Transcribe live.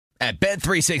At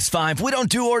Bet365, we don't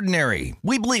do ordinary.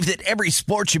 We believe that every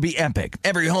sport should be epic.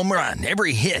 Every home run,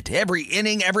 every hit, every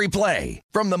inning, every play.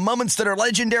 From the moments that are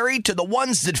legendary to the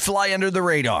ones that fly under the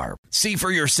radar. See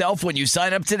for yourself when you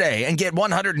sign up today and get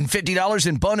 $150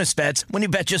 in bonus bets when you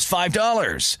bet just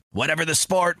 $5. Whatever the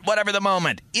sport, whatever the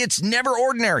moment, it's never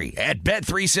ordinary at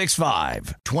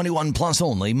Bet365. 21 plus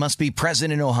only. Must be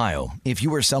present in Ohio. If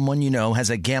you or someone you know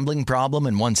has a gambling problem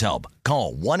and wants help,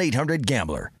 call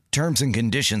 1-800-GAMBLER. Terms and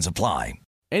conditions apply.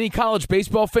 Any college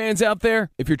baseball fans out there?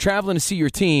 If you're traveling to see your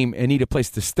team and need a place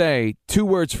to stay, 2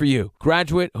 words for you: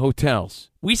 Graduate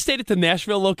Hotels. We stayed at the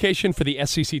Nashville location for the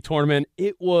SEC tournament.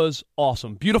 It was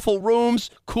awesome. Beautiful rooms,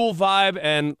 cool vibe,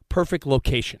 and perfect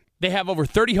location. They have over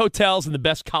 30 hotels in the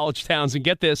best college towns, and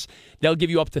get this, they'll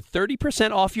give you up to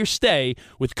 30% off your stay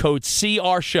with code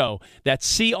CRSHOW. That's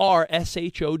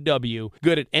CRSHOW.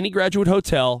 Good at any Graduate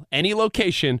Hotel, any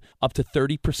location, up to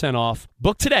 30% off.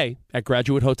 Book today at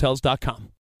graduatehotels.com.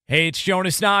 Hey, it's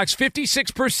Jonas Knox.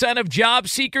 56% of job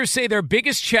seekers say their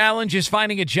biggest challenge is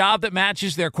finding a job that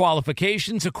matches their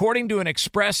qualifications, according to an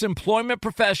Express Employment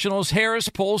Professionals Harris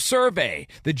Poll survey.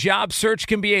 The job search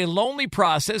can be a lonely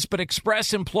process, but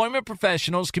Express Employment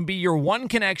Professionals can be your one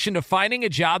connection to finding a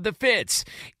job that fits.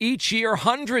 Each year,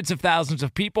 hundreds of thousands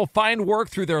of people find work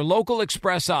through their local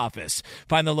Express office.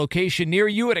 Find the location near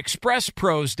you at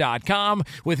expresspros.com.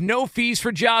 With no fees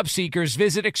for job seekers,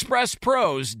 visit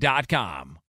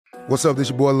expresspros.com. What's up, this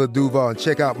your boy Lil Duval, and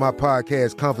check out my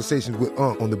podcast, Conversations with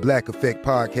Unc, on the Black Effect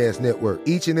Podcast Network.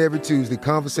 Each and every Tuesday,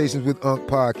 Conversations with Unc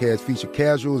podcast feature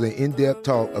casual and in-depth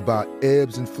talk about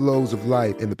ebbs and flows of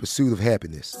life and the pursuit of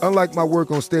happiness. Unlike my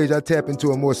work on stage, I tap into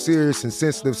a more serious and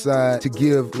sensitive side to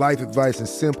give life advice and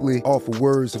simply offer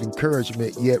words of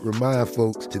encouragement, yet remind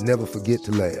folks to never forget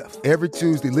to laugh. Every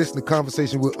Tuesday, listen to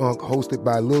Conversations with Unc, hosted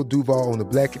by Lil Duval on the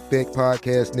Black Effect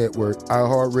Podcast Network,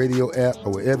 iHeartRadio app,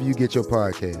 or wherever you get your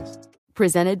podcasts.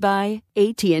 Presented by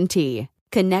AT&T.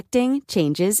 Connecting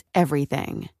changes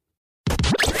everything.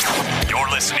 You're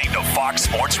listening to Fox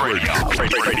Sports Radio.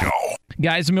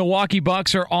 Guys, the Milwaukee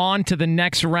Bucks are on to the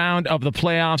next round of the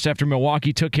playoffs after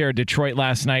Milwaukee took care of Detroit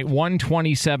last night,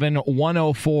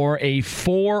 127-104, a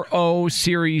 4-0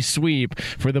 series sweep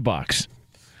for the Bucks.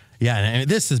 Yeah, and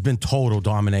this has been total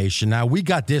domination. Now, we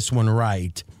got this one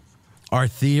right. Our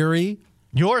theory...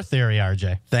 Your theory,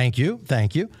 RJ. Thank you,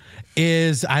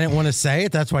 is, I didn't want to say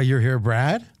it, that's why you're here,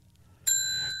 Brad.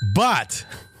 But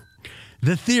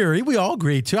the theory, we all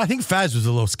agreed to, I think Faz was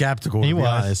a little skeptical, to be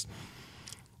honest,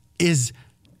 is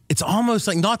it's almost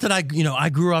like, not that I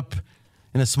grew up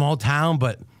in a small town,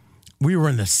 but we were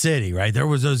in the city, right? There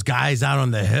was those guys out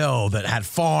on the hill that had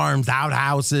farms,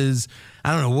 outhouses.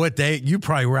 I don't know what you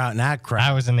probably were out in that crowd.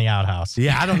 I was in the outhouse.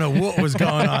 Yeah, I don't know what was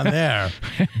going on there,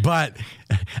 but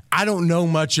I don't know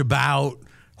much about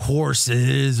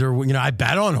horses or, I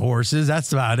bet on horses.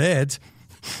 That's about it.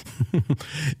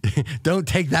 Don't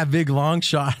take that big long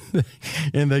shot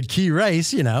in the key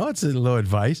race, it's a little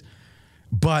advice.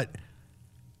 But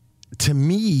to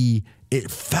me, it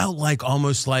felt like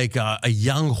almost like a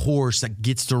young horse that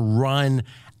gets to run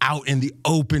out in the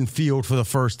open field for the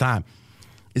first time.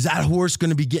 Is that horse going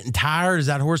to be getting tired? Is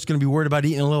that horse going to be worried about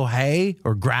eating a little hay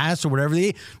or grass or whatever they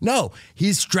eat? No,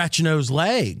 he's stretching those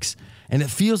legs. And it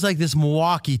feels like this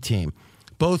Milwaukee team,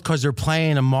 both because they're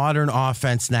playing a modern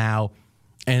offense now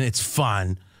and it's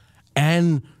fun,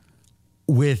 and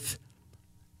with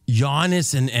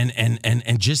Giannis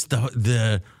and just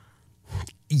the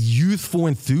youthful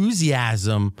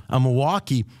enthusiasm of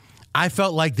Milwaukee, I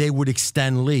felt like they would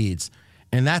extend leads.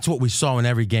 And that's what we saw in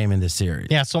every game in this series.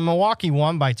 Yeah, so Milwaukee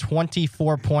won by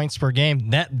 24 points per game.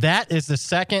 That is the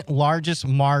second largest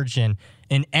margin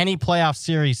in any playoff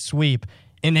series sweep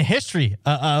in the history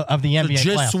of the NBA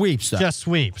just playoffs. Sweeps, though. Just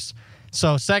sweeps.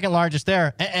 So second largest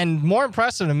there. And more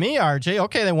impressive to me, RJ,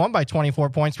 okay, they won by 24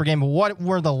 points per game, but what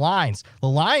were the lines? The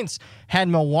lines had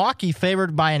Milwaukee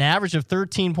favored by an average of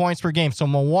 13 points per game. So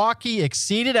Milwaukee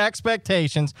exceeded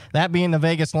expectations, that being the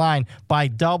Vegas line, by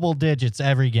double digits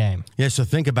every game. Yeah, so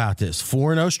think about this.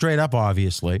 4-0 straight up,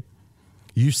 obviously.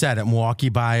 You said it, Milwaukee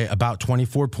by about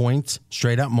 24 points,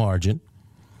 straight up margin.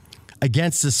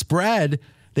 Against the spread,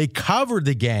 they covered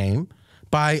the game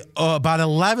by about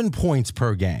 11 points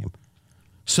per game.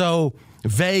 So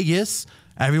Vegas,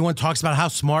 everyone talks about how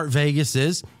smart Vegas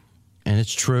is, and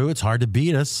it's true. It's hard to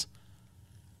beat us.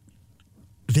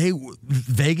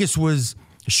 Vegas was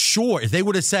sure. If they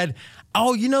would have said,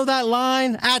 oh, that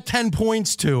line, add 10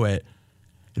 points to it,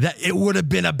 that it would have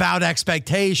been about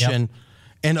expectation. Yep.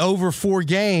 And over 4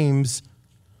 games,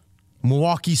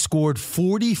 Milwaukee scored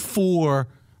 44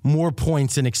 more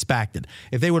points than expected.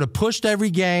 If they would have pushed every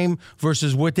game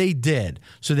versus what they did,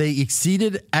 so they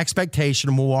exceeded expectation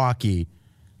of Milwaukee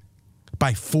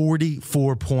by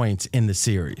 44 points in the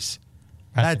series.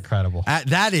 That's incredible.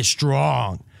 That is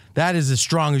strong. That is as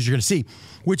strong as you're going to see,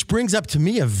 which brings up to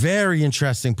me a very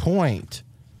interesting point.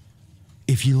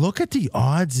 If you look at the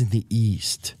odds in the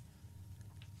East,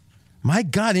 my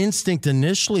gut instinct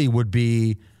initially would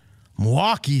be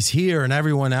Milwaukee's here and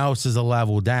everyone else is a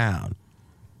level down.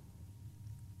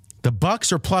 The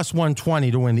Bucks are plus 120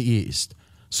 to win the East.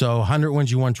 So 100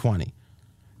 wins you 120.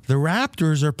 The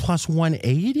Raptors are plus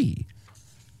 180.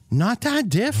 Not that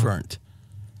different.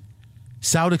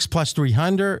 Celtics plus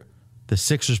 300. The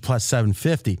Sixers plus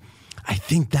 750. I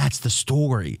think that's the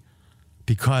story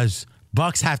because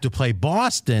Bucks have to play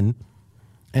Boston,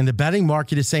 and the betting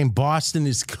market is saying Boston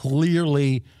is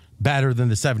clearly better than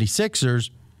the 76ers.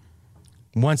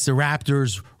 Once the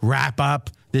Raptors wrap up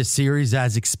this series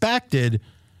as expected,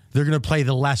 they're going to play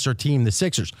the lesser team, the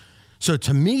Sixers. So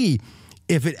to me,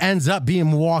 if it ends up being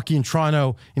Milwaukee and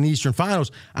Toronto in the Eastern Finals,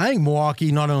 I think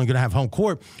Milwaukee, not only going to have home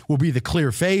court, will be the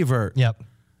clear favorite. Yep.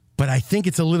 But I think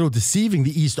it's a little deceiving,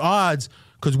 the East odds,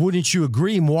 because wouldn't you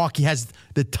agree Milwaukee has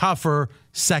the tougher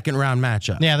second-round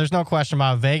matchup? Yeah, there's no question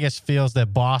about it. Vegas feels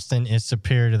that Boston is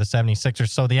superior to the 76ers,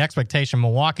 so the expectation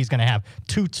Milwaukee's going to have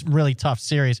two really tough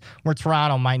series where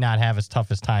Toronto might not have as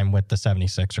tough as time with the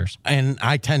 76ers. And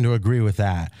I tend to agree with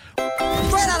that.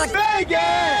 Straight out of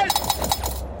Vegas!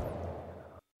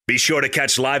 Be sure to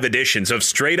catch live editions of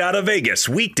Straight Out of Vegas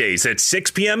weekdays at 6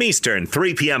 p.m. Eastern,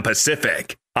 3 p.m.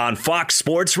 Pacific on Fox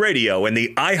Sports Radio and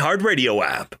the iHeartRadio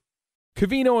app.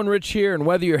 Covino and Rich here, and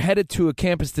whether you're headed to a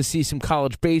campus to see some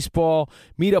college baseball,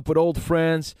 meet up with old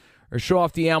friends, or show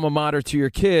off the alma mater to your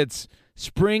kids,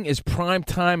 spring is prime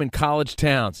time in college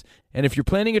towns. And if you're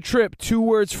planning a trip, 2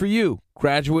 words for you: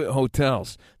 Graduate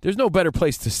Hotels. There's no better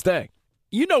place to stay.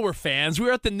 You know we're fans. We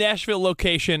were at the Nashville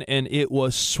location, and it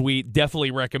was sweet.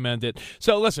 Definitely recommend it.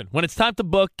 So listen, when it's time to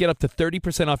book, get up to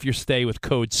 30% off your stay with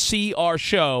code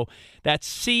CRSHOW. That's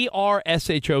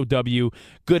CRSHOW.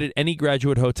 Good at any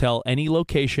Graduate Hotel, any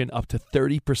location, up to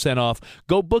 30% off.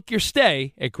 Go book your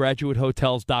stay at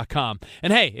graduatehotels.com.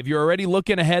 And hey, if you're already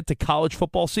looking ahead to college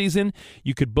football season,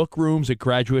 you could book rooms at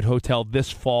Graduate Hotel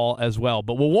this fall as well.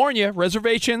 But we'll warn you,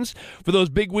 reservations for those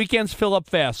big weekends fill up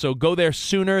fast, so go there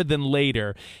sooner than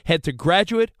later. Head to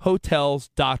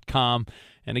graduatehotels.com.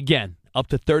 And again, up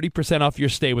to 30% off your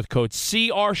stay with code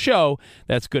CRSHOW.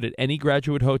 That's good at any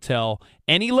Graduate Hotel,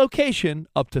 any location,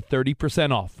 up to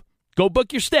 30% off. Go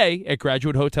book your stay at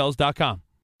graduatehotels.com.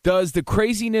 Does the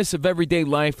craziness of everyday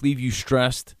life leave you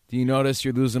stressed? Do you notice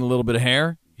you're losing a little bit of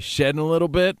hair? You're shedding a little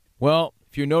bit? Well,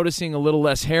 if you're noticing a little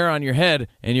less hair on your head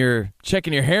and you're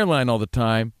checking your hairline all the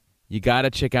time, you got to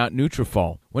check out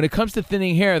Nutrafol. When it comes to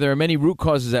thinning hair, there are many root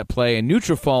causes at play, and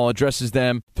Nutrafol addresses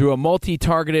them through a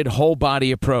multi-targeted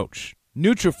whole-body approach.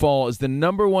 Nutrafol is the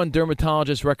 #1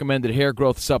 dermatologist-recommended hair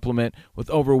growth supplement, with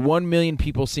over 1 million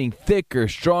people seeing thicker,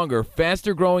 stronger,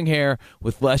 faster-growing hair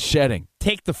with less shedding.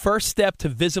 Take the first step to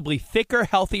visibly thicker,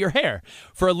 healthier hair.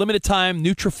 For a limited time,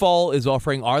 Nutrafol is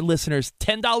offering our listeners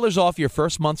 $10 off your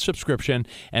first month subscription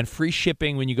and free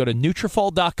shipping when you go to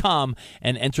Nutrafol.com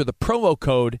and enter the promo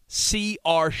code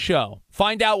CRSHOW.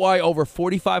 Find out why over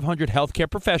 4,500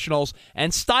 healthcare professionals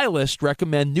and stylists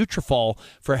recommend Nutrafol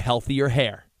for healthier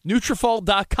hair.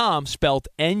 Nutrafol.com, spelled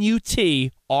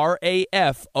Nutrafol.com,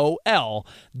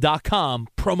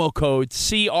 promo code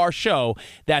CRSHOW.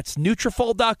 That's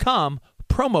Nutrafol.com,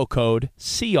 promo code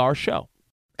CRSHOW.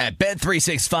 At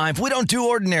Bet365, we don't do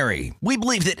ordinary. We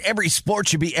believe that every sport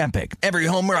should be epic. Every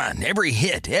home run, every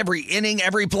hit, every inning,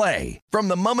 every play. From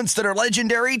the moments that are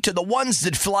legendary to the ones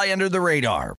that fly under the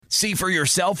radar. See for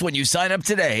yourself when you sign up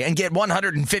today and get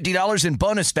 $150 in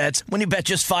bonus bets when you bet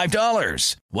just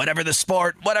 $5. Whatever the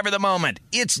sport, whatever the moment,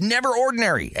 it's never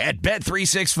ordinary at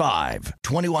Bet365.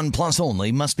 21 plus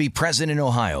only. Must be present in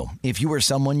Ohio. If you or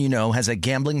someone you know has a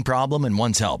gambling problem and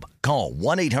wants help, call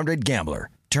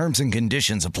 1-800-GAMBLER. Terms and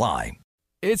conditions apply.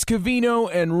 It's Covino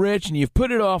and Rich, and you've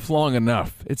put it off long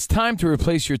enough. It's time to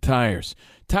replace your tires.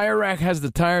 Tire Rack has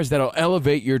the tires that'll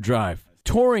elevate your drive.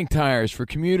 Touring tires for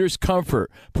commuters' comfort,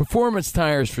 performance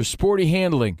tires for sporty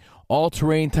handling,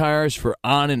 all-terrain tires for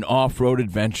on- and off-road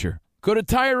adventure. Go to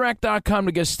TireRack.com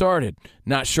to get started.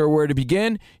 Not sure where to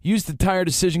begin? Use the Tire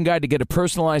Decision Guide to get a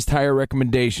personalized tire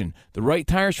recommendation. The right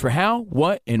tires for how,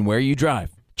 what, and where you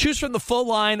drive. Choose from the full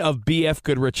line of BF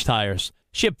Goodrich tires.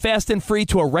 Ship fast and free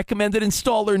to a recommended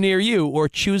installer near you, or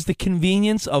choose the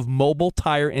convenience of mobile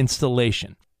tire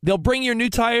installation. They'll bring your new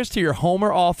tires to your home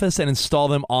or office and install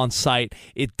them on site.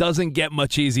 It doesn't get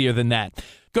much easier than that.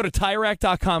 Go to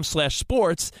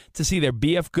TireRack.com/sports to see their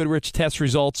BF Goodrich test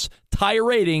results, tire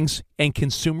ratings, and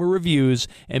consumer reviews,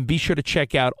 and be sure to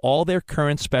check out all their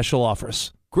current special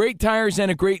offers. Great tires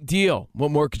and a great deal.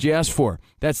 What more could you ask for?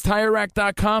 That's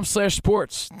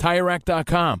TireRack.com/sports.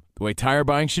 TireRack.com, the way tire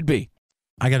buying should be.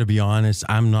 I got to be honest,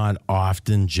 I'm not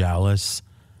often jealous,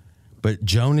 but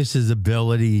Jonas's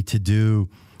ability to do,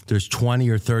 there's 20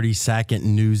 or 30 second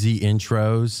newsy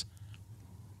intros,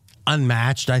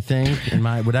 unmatched, I think, in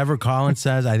my, whatever Colin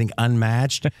says, I think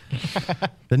unmatched.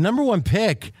 The number one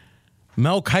pick,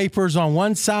 Mel Kiper's on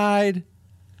one side,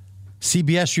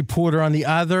 CBS reporter on the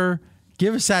other.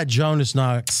 Give us that Jonas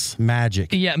Knox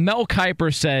magic. Yeah, Mel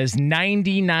Kiper says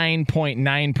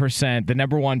 99.9% the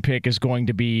number one pick is going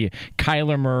to be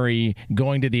Kyler Murray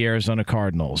going to the Arizona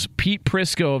Cardinals. Pete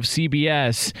Prisco of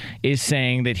CBS is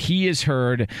saying that he has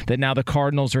heard that now the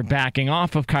Cardinals are backing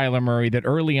off of Kyler Murray, that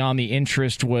early on the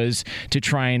interest was to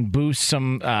try and boost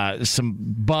some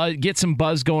buzz, get some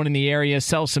buzz going in the area,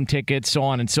 sell some tickets, so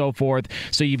on and so forth.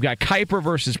 So you've got Kiper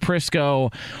versus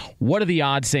Prisco. What do the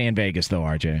odds say in Vegas, though,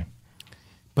 RJ?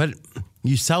 But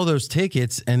you sell those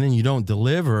tickets and then you don't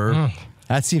deliver.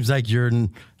 That seems like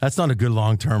that's not a good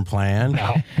long-term plan.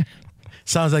 No.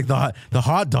 Sounds like the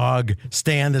hot dog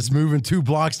stand that's moving 2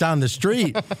 blocks down the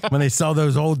street when they sell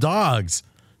those old dogs,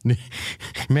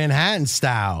 Manhattan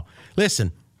style.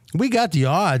 Listen, we got the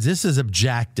odds. This is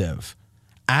objective.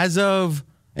 As of,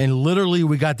 and literally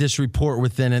we got this report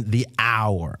within the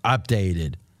hour,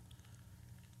 updated.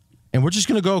 And we're just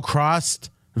going to go across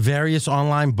various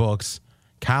online books.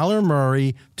 Kyler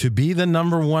Murray to be the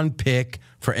number one pick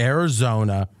for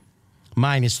Arizona,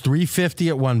 minus 350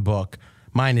 at one book,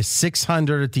 minus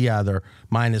 600 at the other,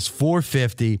 minus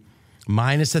 450,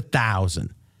 minus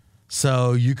 1,000.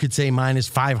 So you could say minus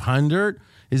 500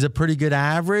 is a pretty good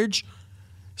average.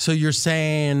 So you're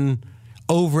saying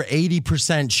over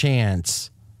 80% chance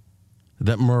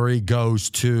that Murray goes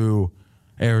to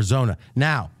Arizona.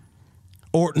 Now,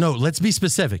 or no, let's be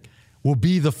specific. Will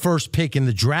be the first pick in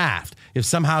the draft. If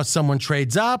somehow someone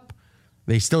trades up,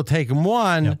 they still take him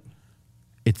one.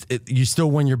 Yep. You still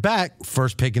win your bet,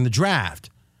 first pick in the draft.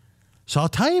 So I'll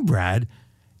tell you, Brad,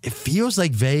 it feels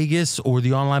like Vegas or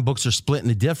the online books are splitting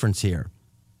the difference here.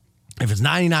 If it's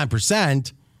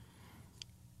 99%,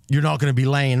 you're not going to be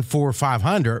laying 400 or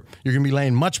 500. You're going to be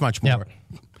laying much, much more.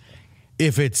 Yep.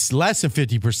 If it's less than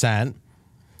 50%,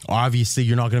 obviously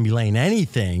you're not going to be laying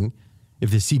anything.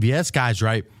 If the CBS guy's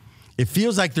right, it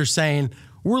feels like they're saying,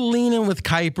 we're leaning with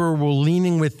Kiper, we're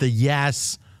leaning with the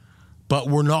yes, but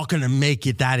we're not going to make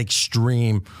it that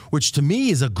extreme, which to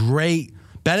me is a great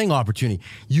betting opportunity.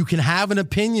 You can have an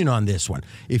opinion on this one.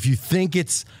 If you think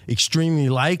it's extremely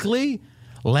likely,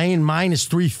 laying minus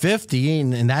 350,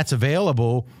 and that's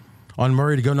available on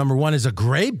Murray to go number one, is a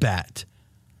great bet.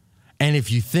 And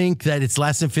if you think that it's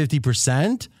less than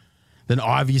 50%, then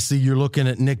obviously you're looking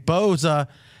at Nick Bosa,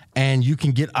 and you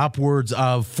can get upwards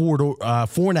of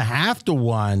 4.5 to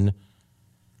 1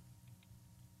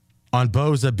 on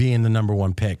Bosa being the number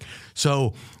one pick.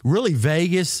 So really,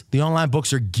 Vegas, the online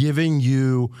books are giving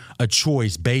you a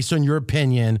choice based on your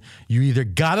opinion. You either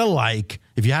got to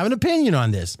if you have an opinion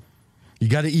on this, you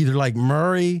got to either like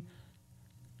Murray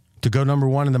to go number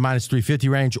one in the minus 350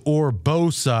 range or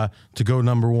Bosa to go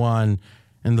number one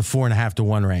in the 4.5 to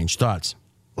 1 range. Thoughts?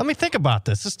 Let me think about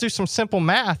this. Let's do some simple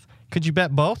math. Could you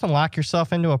bet both and lock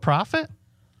yourself into a profit?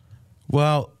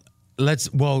 Well,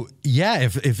 yeah,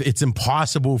 if it's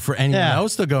impossible for anyone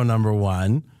else to go number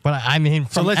one. But I mean,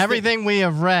 from everything we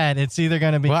have read, it's either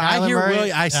going to be Kyler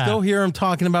Murray. I still hear him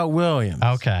talking about Williams.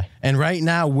 Okay. And right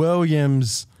now,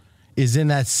 Williams is in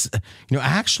that,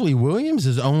 actually Williams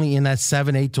is only in that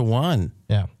 7-8 to 1.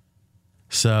 Yeah.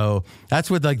 So that's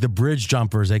what like the bridge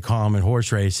jumpers, they call them in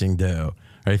horse racing, do.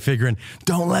 Right? Figuring,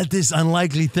 don't let this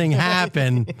unlikely thing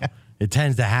happen. Yeah. It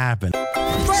tends to happen.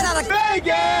 Straight out of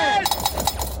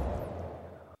Vegas!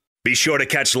 Be sure to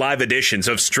catch live editions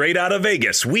of Straight Out of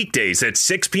Vegas weekdays at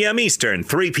 6 p.m. Eastern,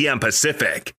 3 p.m.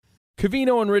 Pacific.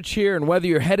 Covino and Rich here, and whether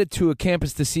you're headed to a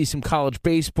campus to see some college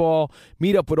baseball,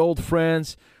 meet up with old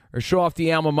friends, or show off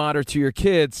the alma mater to your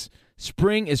kids,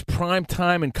 spring is prime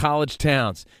time in college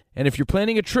towns. And if you're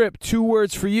planning a trip, 2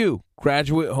 words for you: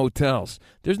 Graduate Hotels.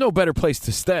 There's no better place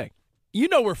to stay. You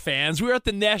know we're fans. We were at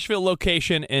the Nashville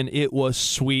location, and it was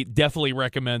sweet. Definitely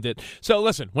recommend it. So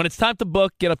listen, when it's time to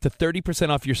book, get up to 30%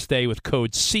 off your stay with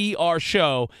code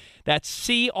CRSHOW. That's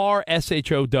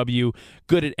CRSHOW.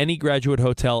 Good at any Graduate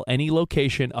Hotel, any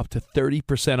location, up to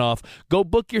 30% off. Go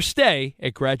book your stay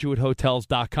at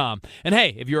graduatehotels.com. And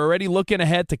hey, if you're already looking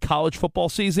ahead to college football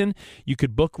season, you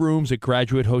could book rooms at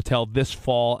Graduate Hotel this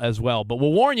fall as well. But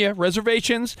we'll warn you,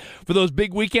 reservations for those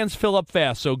big weekends fill up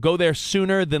fast, so go there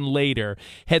sooner than later.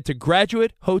 Head to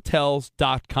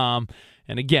graduatehotels.com.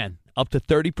 And again, up to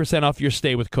 30% off your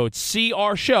stay with code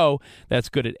CRSHOW. That's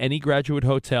good at any Graduate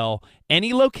Hotel,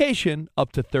 any location,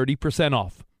 up to 30%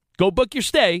 off. Go book your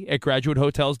stay at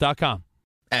graduatehotels.com.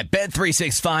 At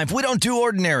Bet365, we don't do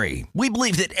ordinary. We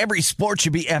believe that every sport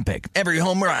should be epic. Every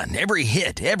home run, every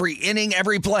hit, every inning,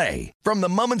 every play. From the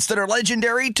moments that are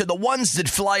legendary to the ones that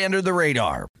fly under the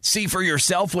radar. See for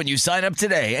yourself when you sign up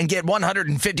today and get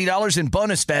 $150 in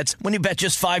bonus bets when you bet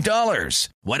just $5.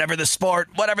 Whatever the sport,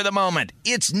 whatever the moment,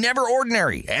 it's never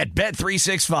ordinary at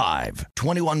Bet365.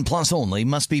 21 plus only.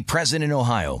 Must be present in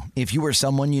Ohio. If you or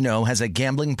someone you know has a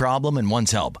gambling problem and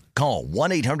wants help, call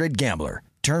 1-800-GAMBLER.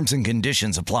 Terms and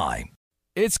conditions apply.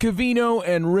 It's Covino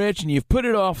and Rich, and you've put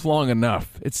it off long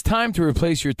enough. It's time to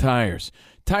replace your tires.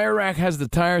 Tire Rack has the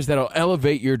tires that'll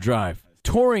elevate your drive.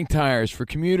 Touring tires for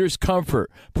commuters'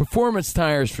 comfort, performance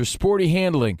tires for sporty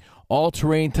handling,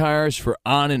 all-terrain tires for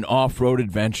on- and off-road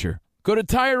adventure. Go to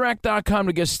TireRack.com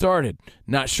to get started.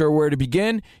 Not sure where to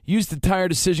begin? Use the Tire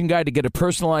Decision Guide to get a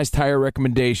personalized tire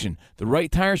recommendation. The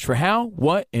right tires for how,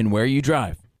 what, and where you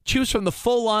drive. Choose from the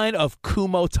full line of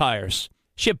Kumho tires.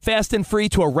 Ship fast and free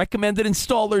to a recommended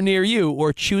installer near you,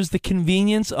 or choose the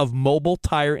convenience of mobile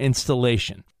tire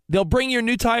installation. They'll bring your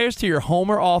new tires to your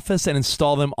home or office and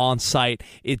install them on site.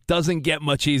 It doesn't get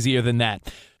much easier than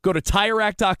that. Go to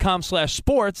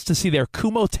TireRack.com/sports to see their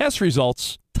Kumho test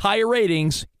results, tire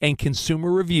ratings, and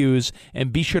consumer reviews,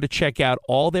 and be sure to check out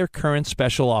all their current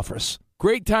special offers.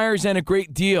 Great tires and a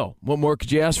great deal. What more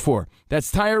could you ask for?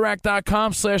 That's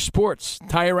TireRack.com/sports.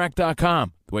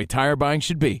 TireRack.com, the way tire buying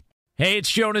should be. Hey,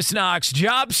 it's Jonas Knox.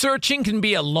 Job searching can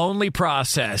be a lonely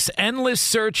process. Endless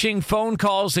searching, phone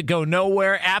calls that go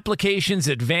nowhere, applications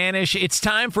that vanish. It's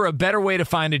time for a better way to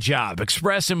find a job.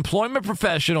 Express Employment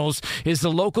Professionals is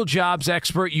the local jobs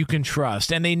expert you can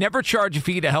trust, and they never charge a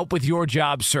fee to help with your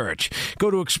job search. Go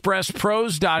to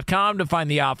expresspros.com to find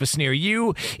the office near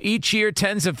you. Each year,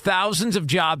 tens of thousands of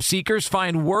job seekers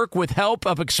find work with help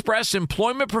of Express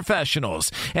Employment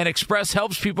Professionals, and Express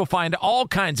helps people find all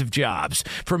kinds of jobs,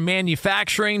 from manufacturing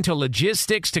to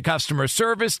logistics to customer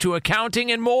service to accounting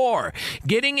and more.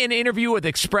 Getting an interview with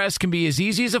Express can be as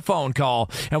easy as a phone call,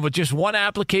 and with just one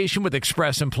application with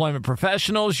Express Employment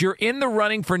Professionals, you're in the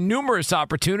running for numerous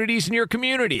opportunities in your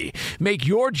community. Make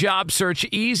your job search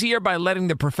easier by letting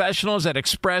the professionals at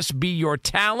Express be your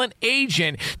talent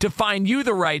agent to find you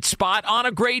the right spot on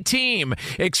a great team.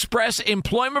 Express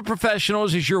Employment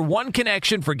Professionals is your one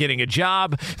connection for getting a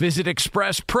job. Visit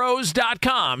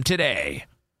expresspros.com today.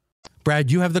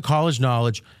 Brad, you have the college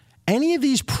knowledge. Any of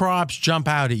these props jump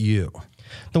out at you?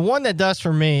 The one that does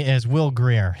for me is Will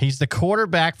Grier. He's the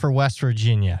quarterback for West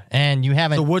Virginia. And you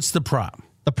have So what's the prop?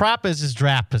 The prop is his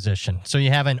draft position. So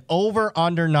you have an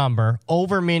over-under number.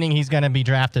 Over meaning he's going to be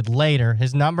drafted later.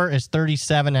 His number is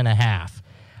 37.5.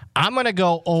 I'm going to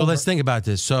go over. So let's think about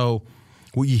this. So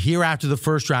what you hear after the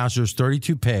first round, so there's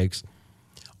 32 picks.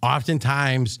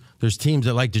 Oftentimes, there's teams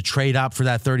that like to trade up for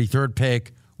that 33rd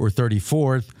pick or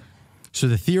 34th. So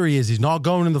the theory is he's not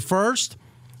going in the first.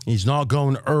 He's not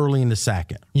going early in the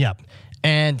second. Yep.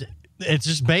 And it's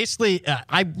just basically,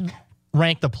 I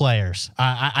rank the players.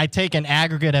 I take an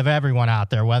aggregate of everyone out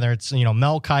there, whether it's,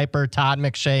 Mel Kiper, Todd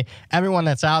McShay, everyone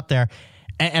that's out there.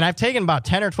 And I've taken about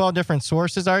 10 or 12 different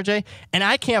sources, RJ, and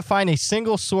I can't find a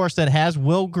single source that has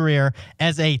Will Grier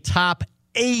as a top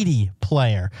 80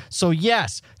 player. So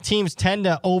yes, teams tend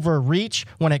to overreach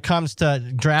when it comes to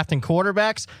drafting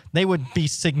quarterbacks. They would be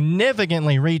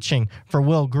significantly reaching for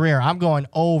Will Grier. I'm going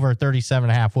over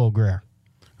 37.5 Will Grier.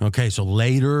 Okay, so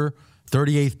later,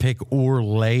 38th pick or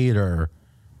later.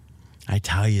 I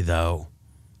tell you, though,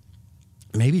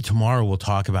 maybe tomorrow we'll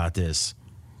talk about this.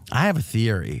 I have a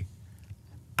theory.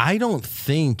 I don't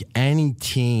think any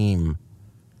team,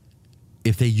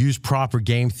 if they use proper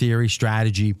game theory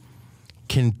strategy,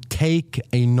 can take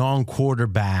a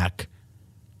non-quarterback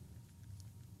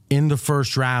in the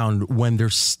first round when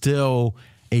there's still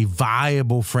a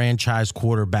viable franchise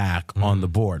quarterback on the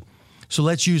board. So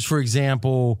let's use, for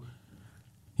example,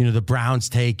 the Browns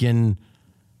taking,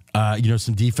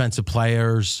 some defensive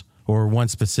players or one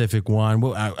specific one.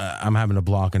 Well, I'm having a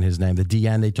block on his name. The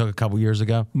DN they took a couple years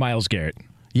ago. Myles Garrett.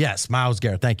 Yes, Myles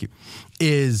Garrett, thank you.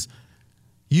 Is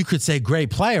you could say great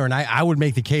player, and I would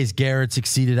make the case Garrett's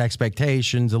exceeded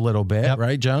expectations a little bit,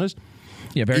 right, Jonas?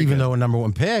 Yeah, very Even good. though a number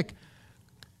one pick.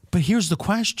 But here's the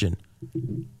question.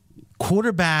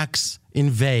 Quarterbacks in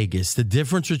Vegas, the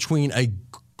difference between a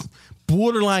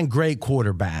borderline great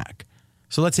quarterback,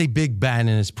 so let's say Big Ben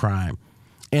in his prime,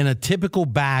 and a typical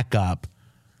backup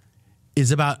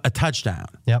is about a touchdown.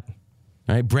 Yep.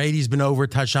 Right? Brady's been over a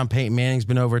touchdown. Peyton Manning's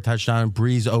been over a touchdown.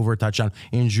 Breeze over a touchdown.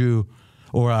 Andrew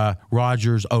or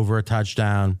Rodgers over a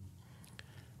touchdown.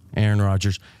 Aaron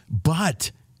Rodgers.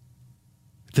 But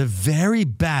the very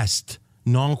best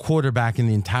non-quarterback in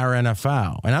the entire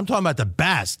NFL, and I'm talking about the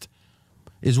best,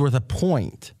 is worth a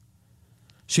point.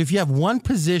 So if you have one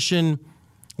position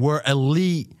where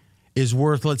elite is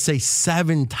worth, let's say,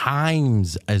 7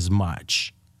 times as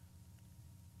much,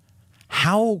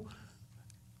 how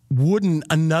wouldn't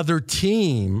another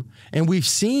team, and we've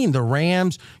seen the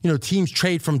Rams, teams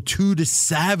trade from 2 to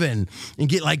 7 and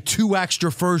get like 2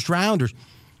 extra first rounders.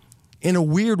 In a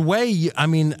weird way, you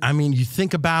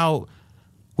think about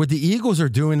what the Eagles are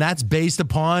doing, that's based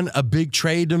upon a big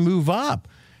trade to move up.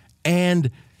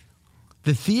 And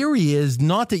the theory is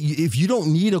not that if you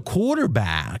don't need a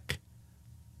quarterback,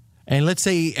 and let's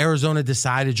say Arizona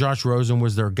decided Josh Rosen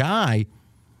was their guy,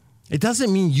 it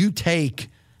doesn't mean you take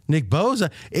Nick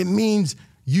Bosa. It means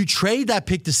you trade that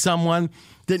pick to someone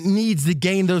that needs to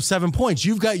gain those 7 points.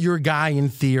 You've got your guy in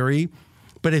theory,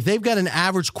 but if they've got an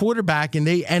average quarterback and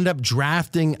they end up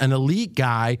drafting an elite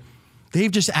guy,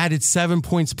 they've just added 7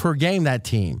 points per game, that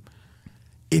team.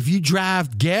 If you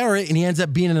draft Garrett and he ends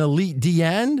up being an elite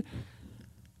D-end,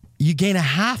 you gain a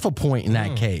half a point in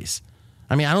that case.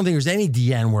 I don't think there's any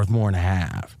D-end worth more than a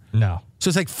half. No. So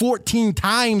it's like 14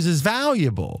 times as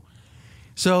valuable.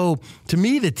 So to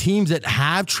me, the teams that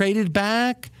have traded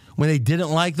back when they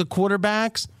didn't like the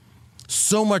quarterbacks,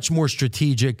 so much more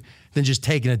strategic than just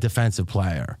taking a defensive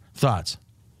player. Thoughts?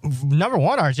 Number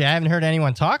one, RJ, I haven't heard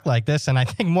anyone talk like this, and I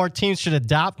think more teams should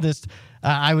adopt this,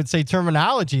 I would say,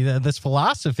 terminology, this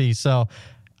philosophy. So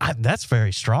that's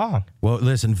very strong. Well,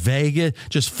 listen, Vegas,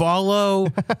 just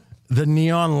follow the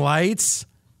neon lights.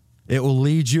 It will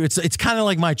lead you. It's kind of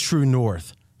like my true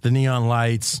north, the neon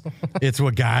lights. It's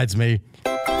what guides me.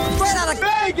 Straight out of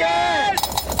Vegas!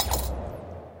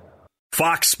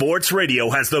 Fox Sports Radio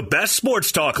has the best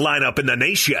sports talk lineup in the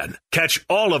nation. Catch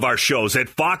all of our shows at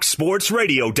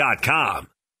foxsportsradio.com.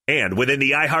 And within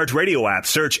the iHeartRadio app,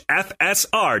 search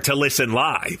FSR to listen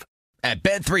live. At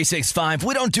Bet365,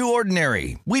 we don't do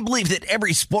ordinary. We believe that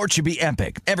every sport should be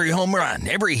epic. Every home run,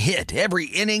 every hit, every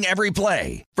inning, every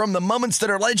play. From the moments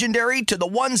that are legendary to the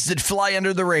ones that fly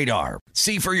under the radar.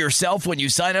 See for yourself when you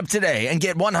sign up today and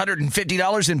get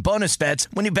 $150 in bonus bets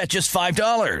when you bet just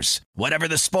 $5. Whatever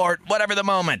the sport, whatever the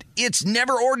moment, it's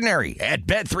never ordinary at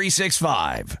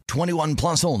Bet365. 21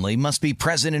 plus only. Must be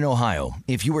present in Ohio.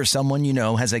 If you or someone you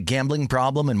know has a gambling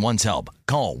problem and wants help,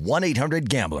 call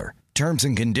 1-800-GAMBLER. Terms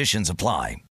and conditions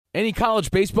apply. Any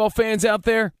college baseball fans out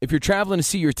there? If you're traveling to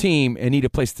see your team and need a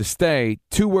place to stay,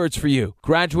 2 words for you: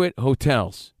 Graduate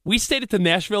Hotels. We stayed at the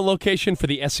Nashville location for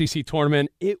the SEC tournament.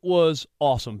 It was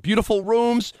awesome. Beautiful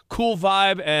rooms, cool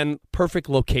vibe, and perfect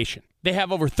location. They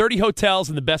have over 30 hotels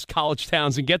in the best college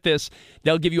towns, and get this,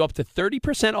 they'll give you up to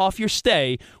 30% off your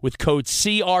stay with code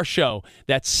CRSHOW.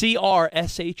 That's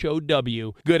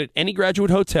CRSHOW. Good at any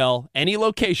Graduate Hotel, any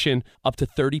location, up to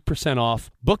 30% off.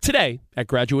 Book today at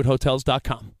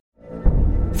graduatehotels.com.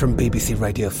 From BBC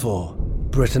Radio 4,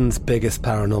 Britain's biggest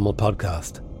paranormal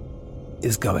podcast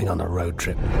is going on a road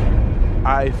trip.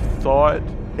 I thought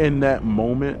in that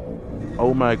moment,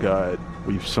 oh my God,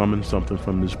 we've summoned something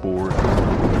from this board.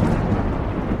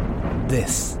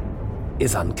 This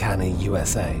is Uncanny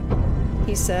USA.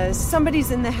 He says,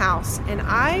 somebody's in the house, and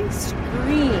I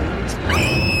screamed.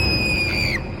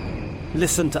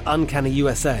 Listen to Uncanny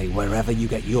USA wherever you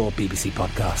get your BBC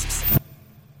podcasts,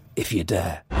 if you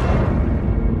dare.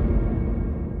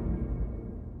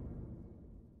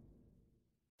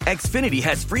 Xfinity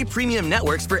has free premium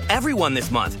networks for everyone this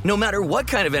month, no matter what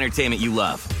kind of entertainment you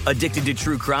love. Addicted to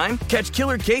true crime? Catch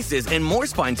killer cases and more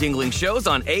spine-tingling shows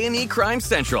on A&E Crime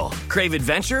Central. Crave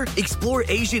adventure? Explore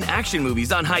Asian action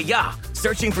movies on Hi-YAH.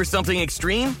 Searching for something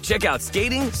extreme? Check out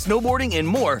skating, snowboarding, and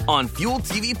more on Fuel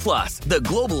TV Plus, the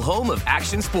global home of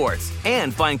action sports.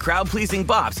 And find crowd-pleasing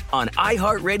bops on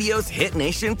iHeartRadio's Hit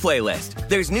Nation playlist.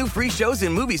 There's new free shows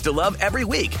and movies to love every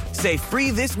week. Say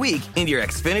free this week in your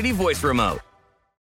Xfinity voice remote.